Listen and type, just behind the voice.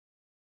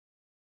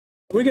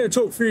We're going to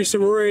talk through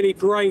some really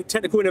great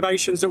technical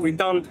innovations that we've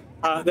done.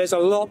 There's a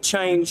lot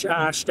changed at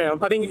Ashdown.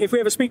 I think if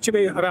we ever speak to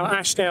you about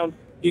Ashdown,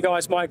 you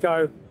guys might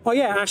go, oh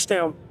yeah,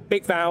 Ashdown,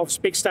 big valves,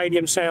 big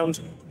stadium sound,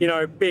 you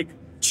know, big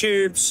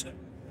tubes,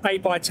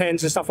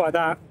 8x10s and stuff like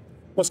that.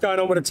 What's going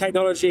on with the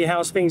technology?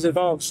 How's things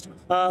advanced?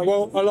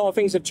 Well, a lot of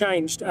things have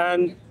changed.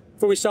 And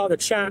before we start the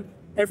chat,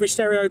 every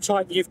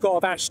stereotype you've got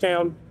of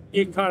Ashdown,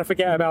 you can kind of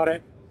forget about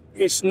it.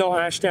 It's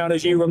not Ashdown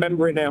as you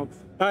remember it now.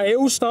 It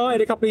all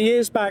started a couple of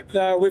years back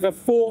with a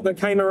thought that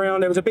came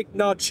around. There was a big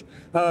nudge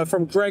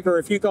from Gregor.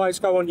 If you guys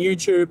go on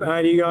YouTube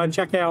and you go and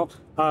check out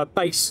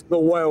Bass the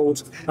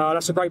World,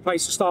 that's a great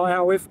place to start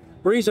out with.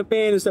 The reason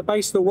being is that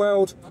Bass the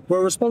World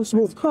were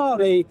responsible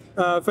partly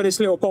for this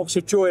little box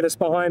of joy that's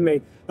behind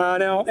me.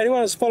 Now,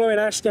 anyone that's following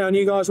Ashdown,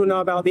 you guys will know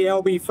about the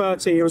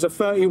LB30. It was a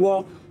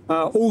 30-watt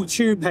all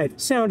tube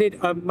head. Sounded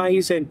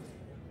amazing.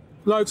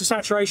 Loads of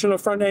saturation on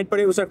the front end,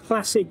 but it was a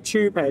classic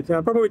tube head.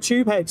 The problem with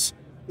tube heads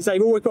is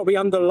they've always got to be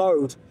under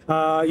load.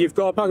 You've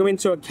got to plug them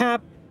into a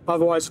cab,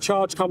 otherwise the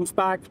charge comes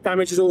back,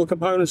 damages all the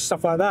components,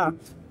 stuff like that.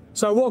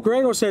 So what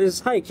Gregor said is,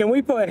 hey, can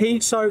we put a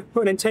heat soak,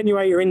 put an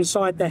attenuator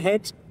inside the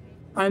head,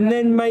 and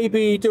then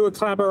maybe do a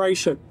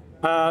collaboration?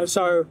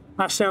 So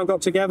Ashdown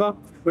got together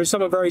with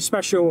something very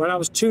special, and that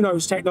was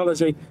Two-Notes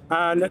technology,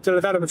 and the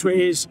development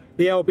is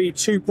the LB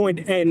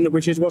 2.N,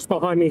 which is what's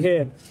behind me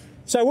here.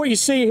 So what you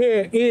see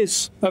here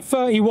is a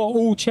 30-watt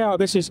all chow.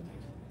 This is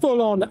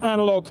full-on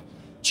analog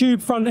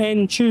tube front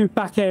end, tube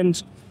back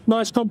end,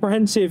 nice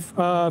comprehensive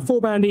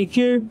 4-band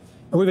EQ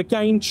with a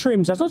gain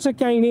trim. So it's not a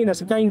gain in,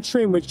 it's a gain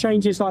trim, which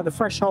changes like the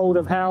threshold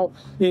of how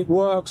it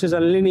works as a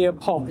linear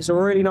pop. It's a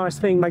really nice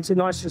thing, makes it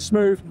nice and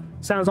smooth.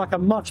 Sounds like a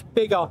much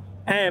bigger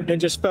amp than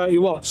just 30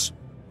 watts.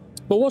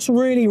 But what's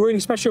really, really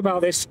special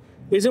about this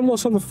isn't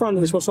what's on the front,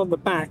 it's what's on the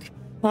back.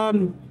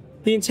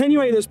 The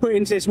attenuator that's put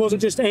into this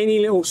wasn't just any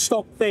little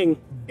stock thing.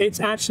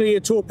 It's actually a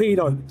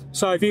torpedo.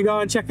 So if you go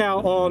and check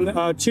out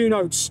on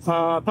Two-Notes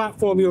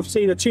platform, you'll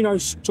see the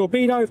Two-Notes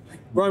Torpedo.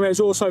 Romeo's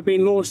also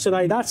been launched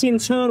today. That's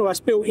internal, that's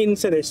built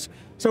into this.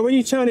 So when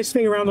you turn this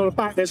thing around on the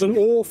back, there's an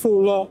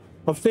awful lot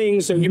of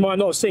things that you might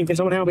not have seen. Can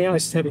someone help me out?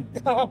 This is heavy.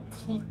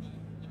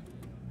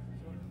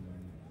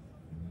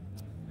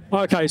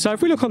 Okay, so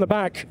if we look on the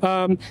back,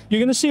 you're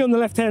going to see on the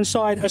left-hand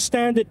side a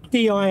standard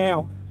DI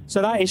out.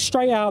 So that is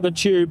straight out of the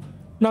tube.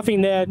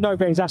 Nothing there, no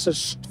bearings. That's a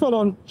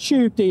full-on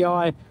tube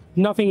DI,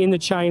 nothing in the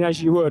chain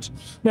as you would.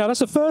 Now, that's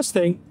the first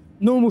thing,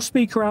 normal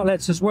speaker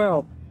outlets as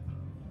well.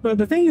 But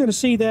the thing you're going to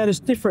see there that's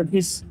different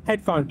is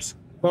headphones.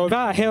 Well,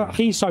 without a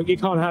heat soak, you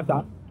can't have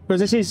that, because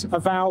this is a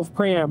valve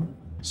preamp.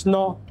 It's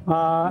not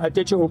a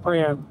digital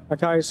preamp,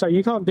 okay? So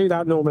you can't do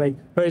that normally,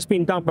 but it's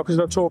been done because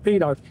of a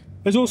torpedo.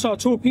 There's also a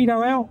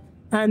torpedo out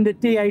and the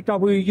DAW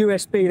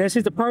USB. This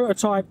is the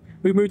prototype.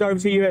 We've moved over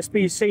to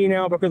USB-C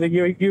now because of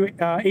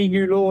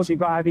EU laws. You've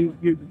got to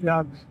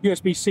have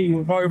USB-C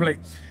globally.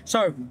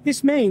 So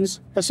this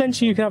means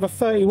essentially you can have a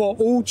 30-watt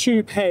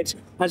all-tube head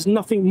as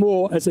nothing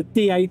more as a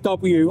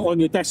DAW on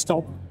your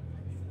desktop.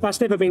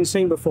 That's never been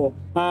seen before.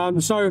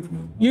 So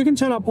you can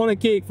turn up on a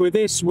gig with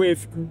this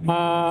with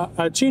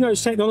a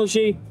Two-Notes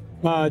technology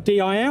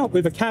DI out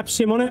with a cab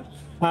sim on it.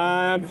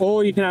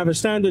 Or you can have a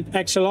standard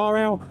XLR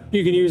out.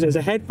 You can use it as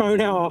a headphone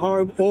out at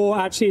home, or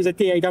actually as a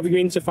DAW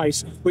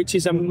interface, which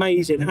is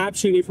amazing,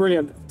 absolutely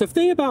brilliant. The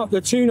thing about the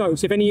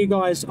Two-Notes, if any of you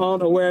guys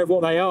aren't aware of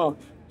what they are,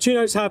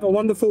 Two-Notes have a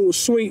wonderful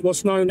suite,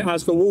 what's known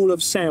as the Wall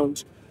of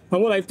Sound.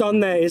 And what they've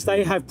done there is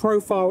they have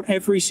profiled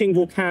every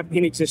single cab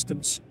in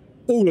existence,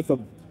 all of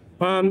them.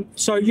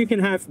 So you can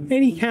have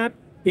any cab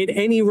in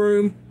any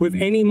room with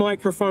any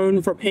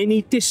microphone from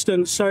any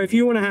distance. So if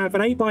you want to have an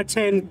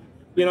 8x10,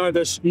 you know,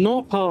 that's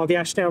not part of the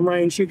Ashdown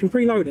range, you can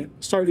preload it.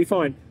 It's totally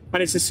fine.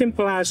 And it's as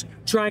simple as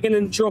dragging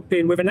and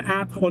dropping with an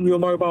app on your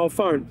mobile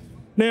phone.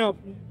 Now,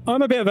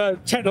 I'm a bit of a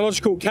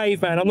technological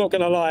caveman, I'm not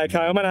going to lie, okay?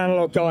 I'm an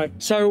analog guy.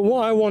 So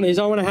what I want is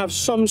I want to have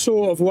some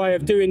sort of way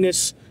of doing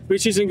this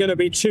which isn't going to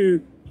be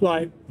too,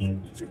 like,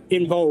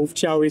 involved,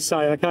 shall we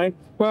say, okay?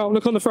 Well,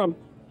 look on the front.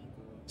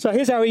 So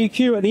here's our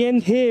EQ. At the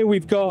end here,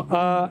 we've got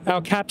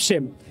our cab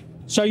sim.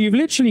 So you've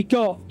literally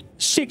got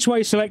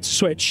 6-way selector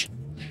switch.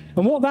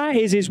 And what that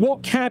is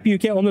what cab you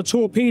get on the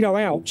torpedo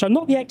out. So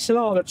not the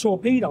XLR, the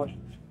torpedo.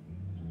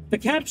 The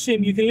cab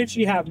sim, you can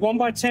literally have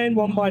 1x10,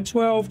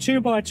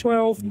 1x12,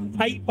 2x12,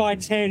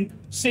 8x10,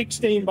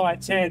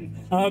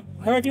 16x10.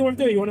 However you want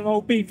to do it. You want an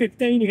old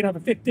B15, you can have a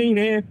 15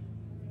 here.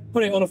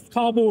 Put it on a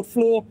cardboard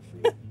floor,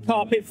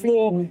 carpet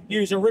floor,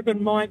 use a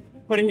ribbon mic,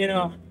 put it in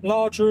a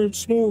large room,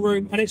 small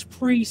room, and it's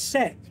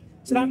preset.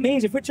 So that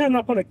means if we're turning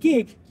up on a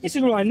gig, this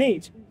is all I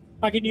need.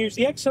 I can use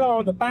the XLR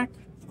on the back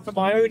for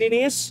my own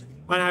in-ears.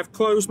 I have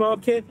closed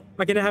market.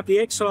 I'm going to have the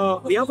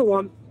XLR, the other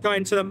one,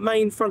 going to the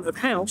main front of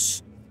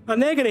house, and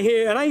they're going to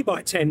hear an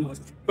 8x10,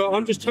 but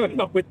I'm just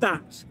turning up with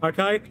that,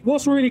 okay?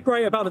 What's really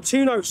great about the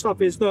Two-Note stuff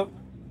is that,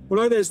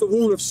 although there's the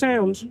Wall of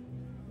Sound,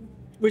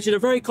 which is a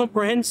very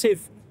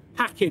comprehensive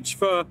package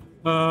for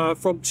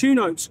from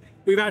Two-Notes,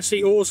 we've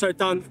actually also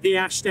done the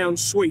Ashdown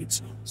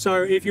suite.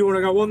 So if you want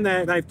to go on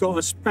there, they've got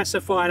a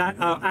specified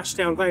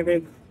Ashdown thing,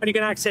 and you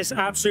can access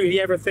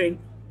absolutely everything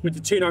with the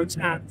Two-Notes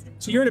app.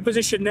 So you're in a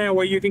position now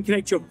where you can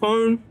connect your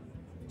phone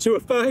to a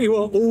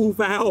 30-watt all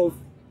valve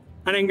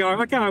and then go,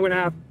 okay, I'm going to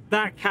have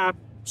that cab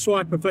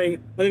swipe a thing,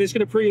 and then it's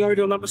going to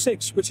preload on number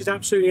 6, which is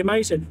absolutely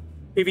amazing.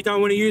 If you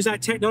don't want to use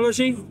that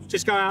technology,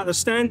 just go out the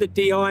standard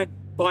DI,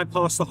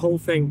 bypass the whole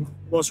thing.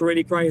 What's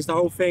really great is the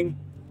whole thing,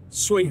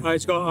 sweet,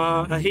 it's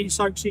got a heat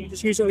soak, so you can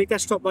just use it on your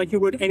desktop like you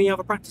would any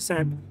other practice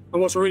amp.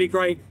 And what's really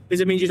great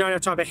is it means you don't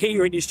have to have a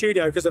heater in your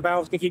studio because the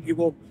valves can keep you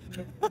warm.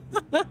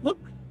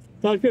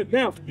 That's good.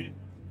 Now,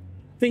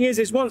 thing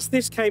is once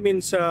this came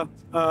into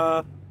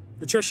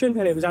nutrition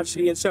and it was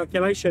actually in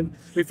circulation,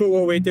 we thought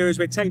what we'd do is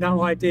we'd take that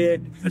idea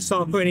and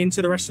start putting it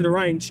into the rest of the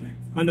range.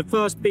 And the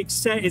first big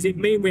set is it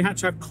meant we had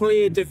to have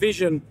clear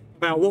division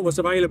about what was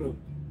available.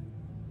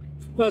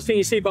 First thing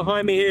you see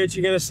behind me here is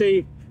you're going to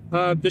see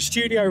the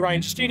studio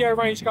range. Studio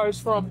range goes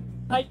from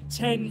 8,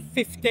 10,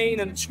 15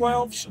 and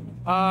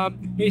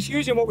 12s. It's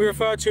using what we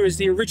refer to as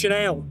the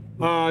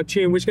Orinal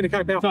tune, which is going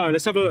to come out. So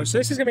let's have a look. So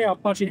this is going to be our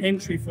budget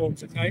entry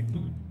forms, okay?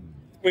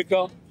 We've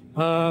got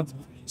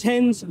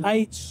 10s,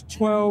 8s,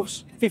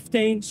 12s,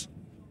 15s,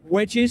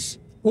 wedges.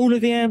 All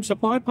of the amps are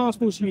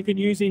bypassable, so you can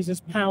use these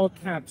as powered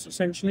cabs,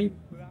 essentially,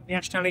 without the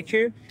Ashdown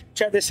EQ.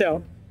 Check this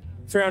out.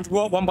 300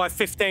 watt,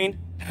 1x15,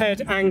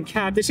 head and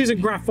cab. This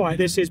isn't graphite,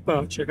 this is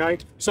birch, okay?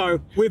 So,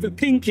 with a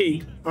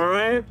pinky, all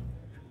right?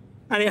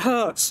 And it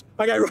hurts.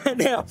 Okay, right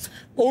now,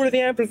 all of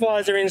the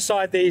amplifiers are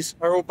inside these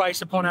are all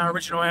based upon our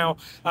original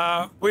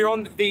L. We're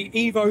on the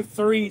Evo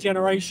 3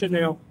 generation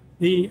now.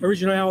 The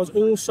original L has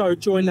also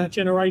joined that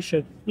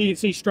generation. You can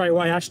see straight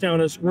away Ashdown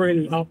has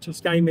really upped its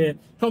game here.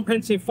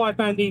 Comprehensive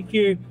 5-band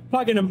EQ,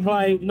 plug in and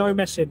play, no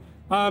messing.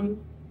 The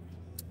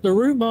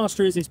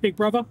RootMaster is its big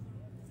brother.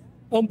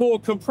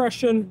 Onboard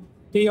compression,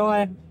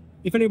 DI.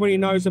 If anybody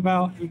knows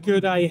about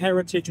good A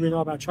heritage, we know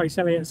about Trace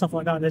Elliott and stuff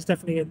like that, there's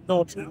definitely a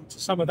nod to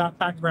some of that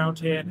background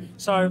here.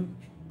 So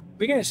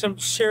we get some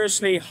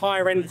seriously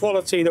higher end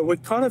quality that we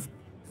kind of,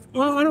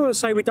 well, I don't want to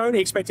say we don't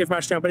expect it from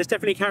Ashdown, but it's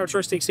definitely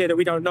characteristics here that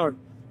we don't know.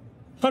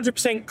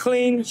 100%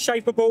 clean,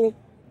 shapeable,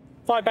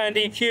 5-band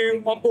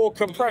EQ, onboard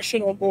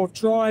compression, onboard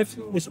drive.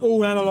 It's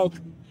all analog.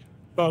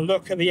 But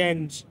look at the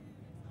end.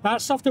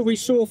 That stuff that we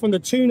saw from the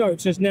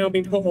Two-Notes has now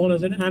been put on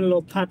as an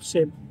analog cab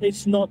sim.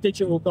 It's not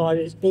digital, guys.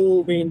 It's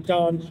all been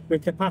done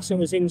with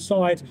capacitors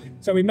inside.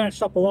 So we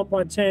matched up a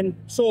 1x10,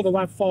 saw the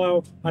WAV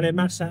file, and then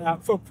matched that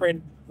out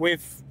footprint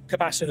with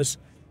capacitors.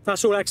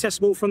 That's all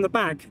accessible from the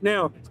back.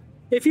 Now,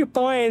 if you're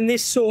buying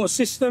this sort of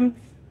system,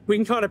 we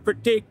can kind of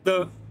predict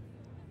the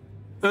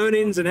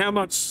earnings and how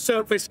much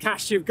surplus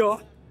cash you've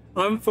got.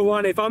 For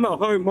one, if I'm at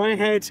home, my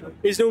head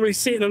is normally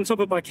sitting on top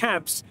of my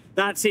cabs.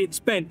 That's its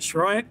bench,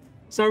 right?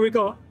 So we've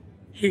got,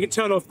 you can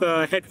turn off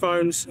the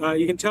headphones,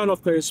 you can turn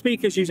off the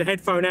speakers, use a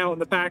headphone out on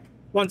the back.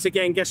 Once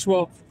again, guess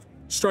what?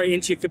 Straight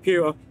into your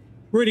computer.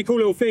 Really cool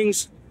little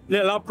things,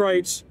 little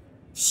upgrades,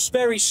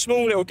 very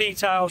small little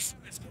details.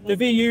 The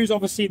VU's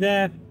obviously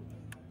there,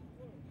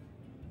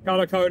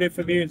 color coded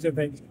for views and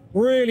things.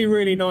 Really,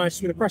 really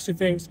nice with impressive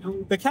things.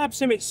 The cab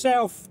sim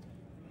itself,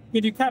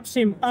 you do cab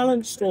sim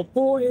balanced or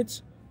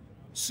ported,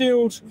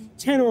 sealed,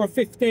 10 or a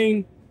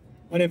 15,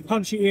 and then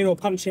punch it in or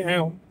punch it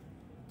out.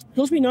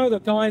 Because we know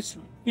that, guys,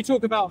 you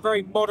talk about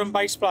very modern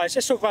bass players.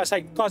 Let's talk about,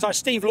 say, guys like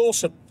Steve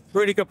Lawson.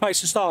 Really good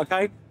place to start,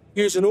 okay?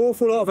 Use an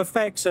awful lot of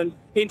effects and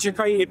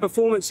integrated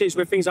performances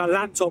with things like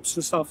laptops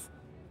and stuff.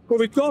 What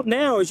we've got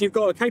now is you've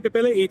got a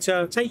capability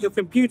to take your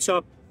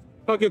computer,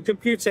 plug your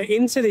computer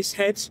into this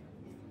head.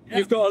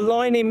 You've got a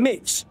line in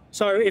mix.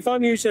 So if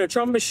I'm using a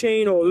drum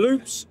machine or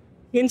loops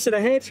into the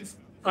head,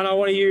 and I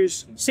want to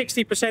use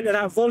 60% of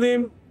that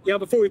volume, the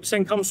other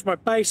 40% comes from my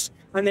bass,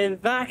 and then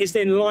that is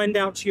then lined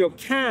out to your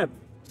cab.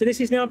 So this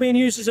is now being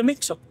used as a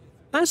mixer.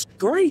 That's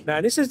great,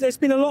 man. There's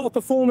been a lot of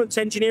performance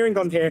engineering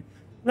on here. And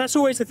that's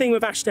always the thing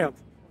with Ashdown.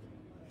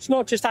 It's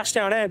not just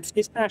Ashdown amps,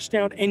 it's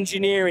Ashdown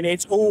Engineering.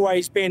 It's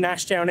always been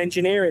Ashdown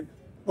Engineering.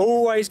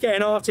 Always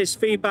getting artist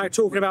feedback,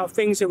 talking about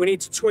things that we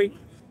need to tweak.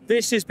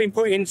 This has been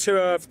put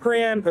into a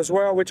preamp as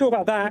well. We'll talk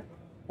about that.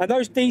 And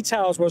those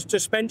details was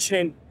just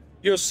mentioning,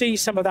 you'll see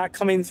some of that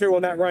coming through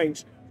on that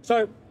range.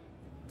 So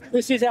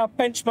this is our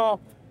benchmark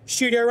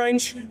studio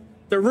range.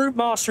 The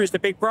RootMaster is the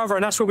big brother,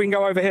 and that's what we can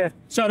go over here.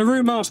 So the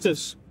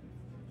RootMaster's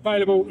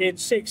available in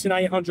 6 and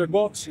 800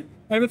 watts.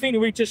 Everything that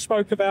we just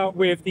spoke about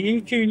with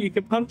the EQ, you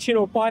can punch in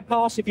or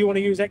bypass if you want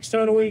to use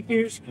external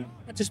EQs.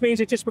 That just means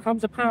it just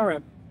becomes a power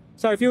amp.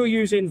 So if you're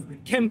using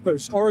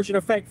Kemper's, Origin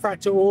Effect,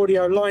 Fractal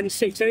Audio, Line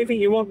 6,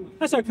 anything you want,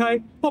 that's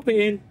okay. Pop it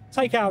in,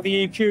 take out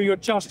the EQ, you're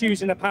just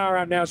using the power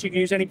amp now, so you can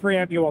use any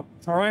preamp you want,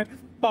 all right?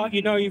 But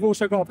you know you've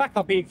also got a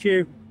backup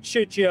EQ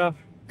should your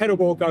pedal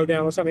board go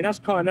down or something.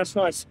 That's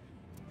nice.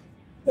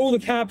 All the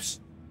cabs,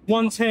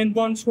 110,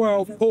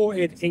 112,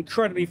 ported,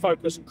 incredibly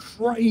focused,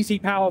 crazy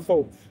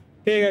powerful.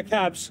 Bigger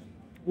cabs,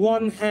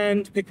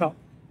 one-hand pickup.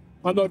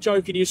 I'm not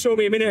joking. You saw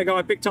me a minute ago,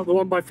 I picked up the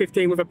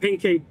 1x15 with a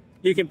pinky.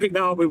 You can pick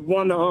that up with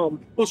one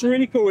arm. What's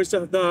really cool is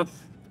that the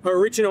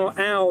original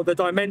owl, the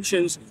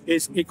dimensions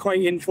is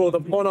equating for the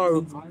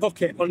mono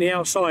pocket on the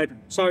outside.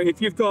 So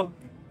if you've got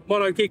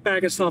mono gig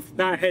bag and stuff,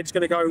 that head's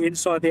going to go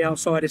inside the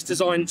outside. It's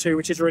designed to,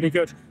 which is really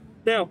good.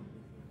 Now,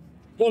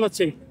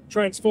 quality,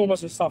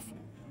 transformers and stuff.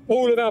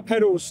 All of our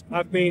pedals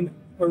have been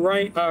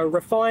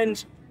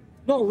refined,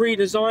 not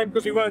redesigned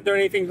because we weren't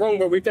doing anything wrong,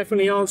 but we've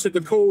definitely answered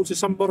the call to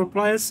some modern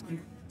players.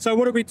 So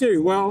what do we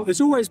do? Well,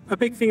 there's always a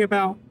big thing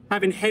about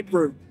having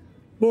headroom.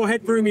 More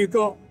headroom you've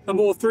got, the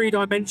more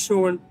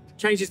three-dimensional and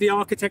changes the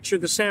architecture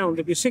of the sound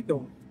of your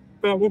signal.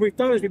 But what we've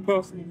done is we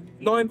put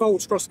 9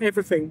 volts across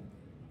everything,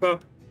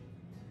 but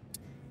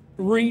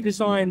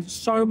redesigned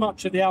so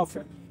much of the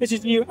outfit. This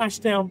is the new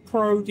Ashdown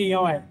Pro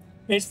DI.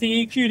 It's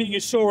the EQ that you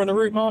saw on the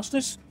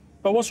RootMasters,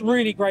 but what's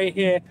really great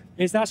here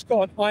is that's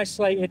got an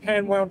isolated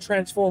hand-wound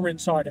transformer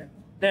inside it.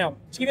 Now,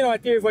 to give you an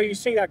idea of where you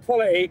see that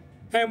quality,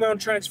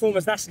 hand-wound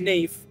transformers, that's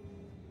Neve.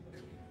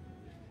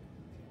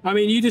 I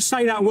mean, you just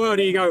say that word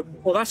and you go,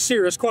 well, that's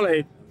serious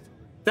quality.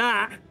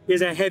 That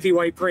is a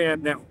heavyweight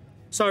preamp now.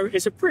 So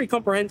it's a pretty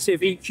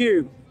comprehensive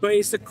EQ, but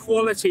it's the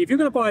quality. If you're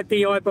going to buy a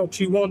DI box,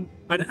 you want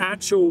an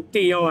actual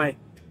DI.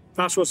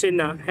 That's what's in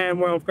that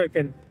hand-wound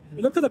clipping.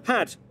 Look at the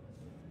pad.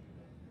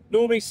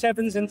 Normally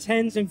 7s and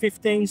 10s and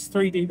 15s,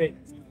 3 dB.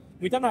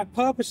 We've done that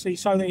purposely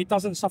so that it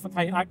doesn't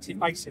suffocate active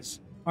basses.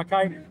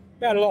 Okay?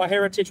 We had a lot of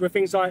heritage with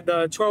things like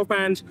the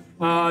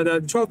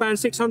 12-band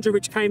 600,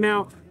 which came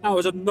out. That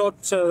was a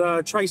nod to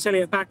the Trace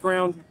Elliott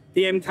background.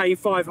 The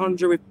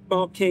MK500 with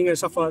Mark King and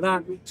stuff like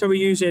that. So we're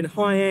using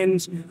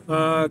high-end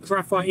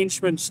graphite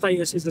instrument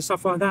statuses and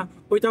stuff like that.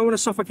 We don't want to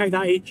suffocate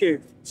that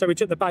EQ, so we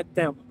took the back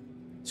down.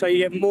 So you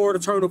get more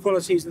of the tonal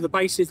qualities of the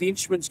basses, the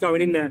instruments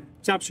going in there.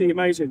 It's absolutely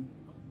amazing.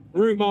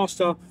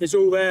 RootMaster is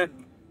all there.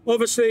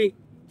 Obviously,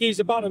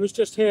 Geezer Butler was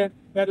just here.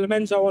 We had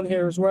Lomenzo on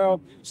here as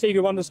well. Stevie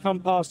Wonder's come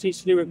past. He's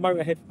to do with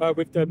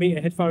with the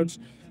meter headphones.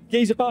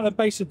 Geezer Butler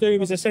Bass of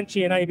Doom is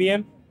essentially an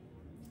ABM,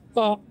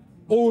 but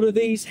all of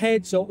these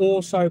heads are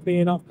also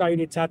being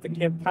upgraded to have the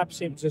cab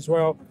sims as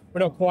well. We're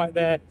not quite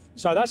there,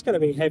 so that's going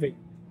to be heavy.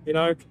 You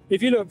know,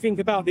 if you think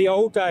about the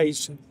old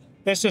days,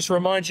 let's just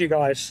remind you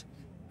guys: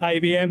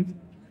 ABM,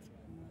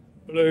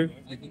 blue,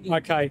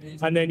 okay,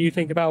 and then you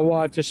think about what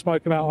I've just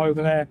spoke about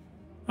over there.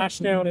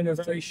 Ashdown in a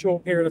very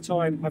short period of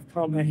time have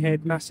come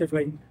ahead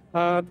massively.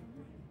 The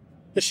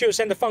Shooter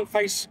Sender Funk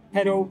Face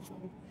pedal,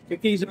 the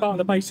Geezer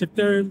Butler Bass of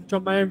Doom,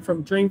 John Mann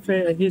from Dream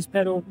Theater, his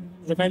pedal,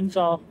 the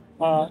Mentor.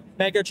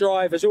 Mega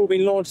Drive has all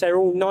been launched. They're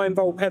all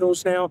 9-volt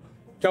pedals now.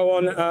 Go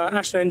on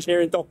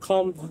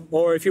ashdownengineering.com,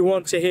 or if you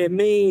want to hear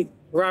me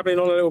rambling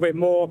on a little bit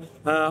more,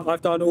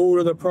 I've done all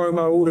of the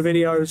promo, all the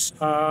videos,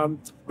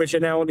 which are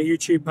now on the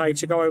YouTube page.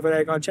 So go over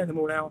there, go and check them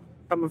all out.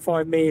 Come and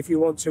find me if you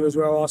want to as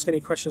well. Ask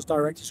any questions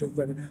direct. So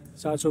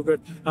it's all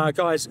good.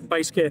 Guys,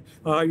 Bass Gear,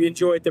 I hope you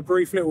enjoyed the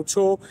brief little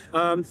tour.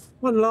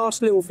 One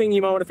last little thing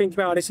you might want to think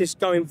about, this is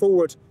going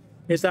forward,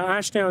 is that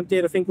Ashdown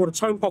did a thing called a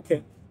Tone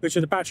Pocket, which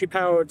is a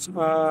battery-powered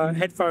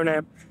headphone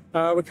amp.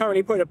 We're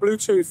currently putting a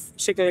Bluetooth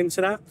signal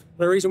into that.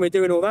 The reason we're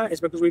doing all that is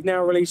because we've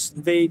now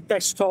released the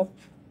desktop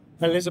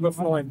Elizabeth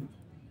line.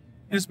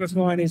 Elizabeth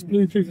line is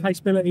Bluetooth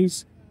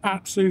capabilities,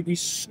 absolutely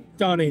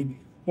stunning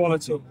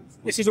quality.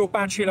 This is all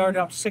battery loaded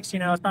up to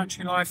 16 hours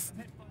battery life,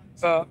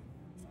 but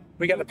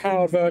we get the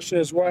powered version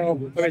as well.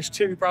 There's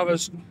two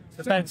brothers,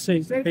 the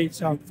Betsy, the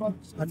Peter,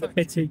 and the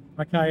Bitty,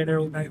 okay, and they're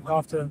all named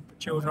after the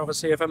children,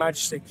 obviously, of Her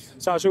Majesty.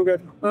 So it's all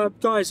good.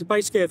 Guys,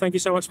 Bass Gear, thank you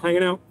so much for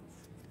hanging out.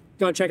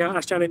 Go and check out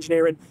Ashdown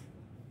Engineering.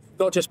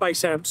 Not just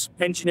bass amps,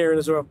 engineering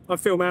as well. I'm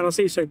Phil, man. I'll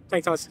see you soon.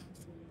 Thanks, guys.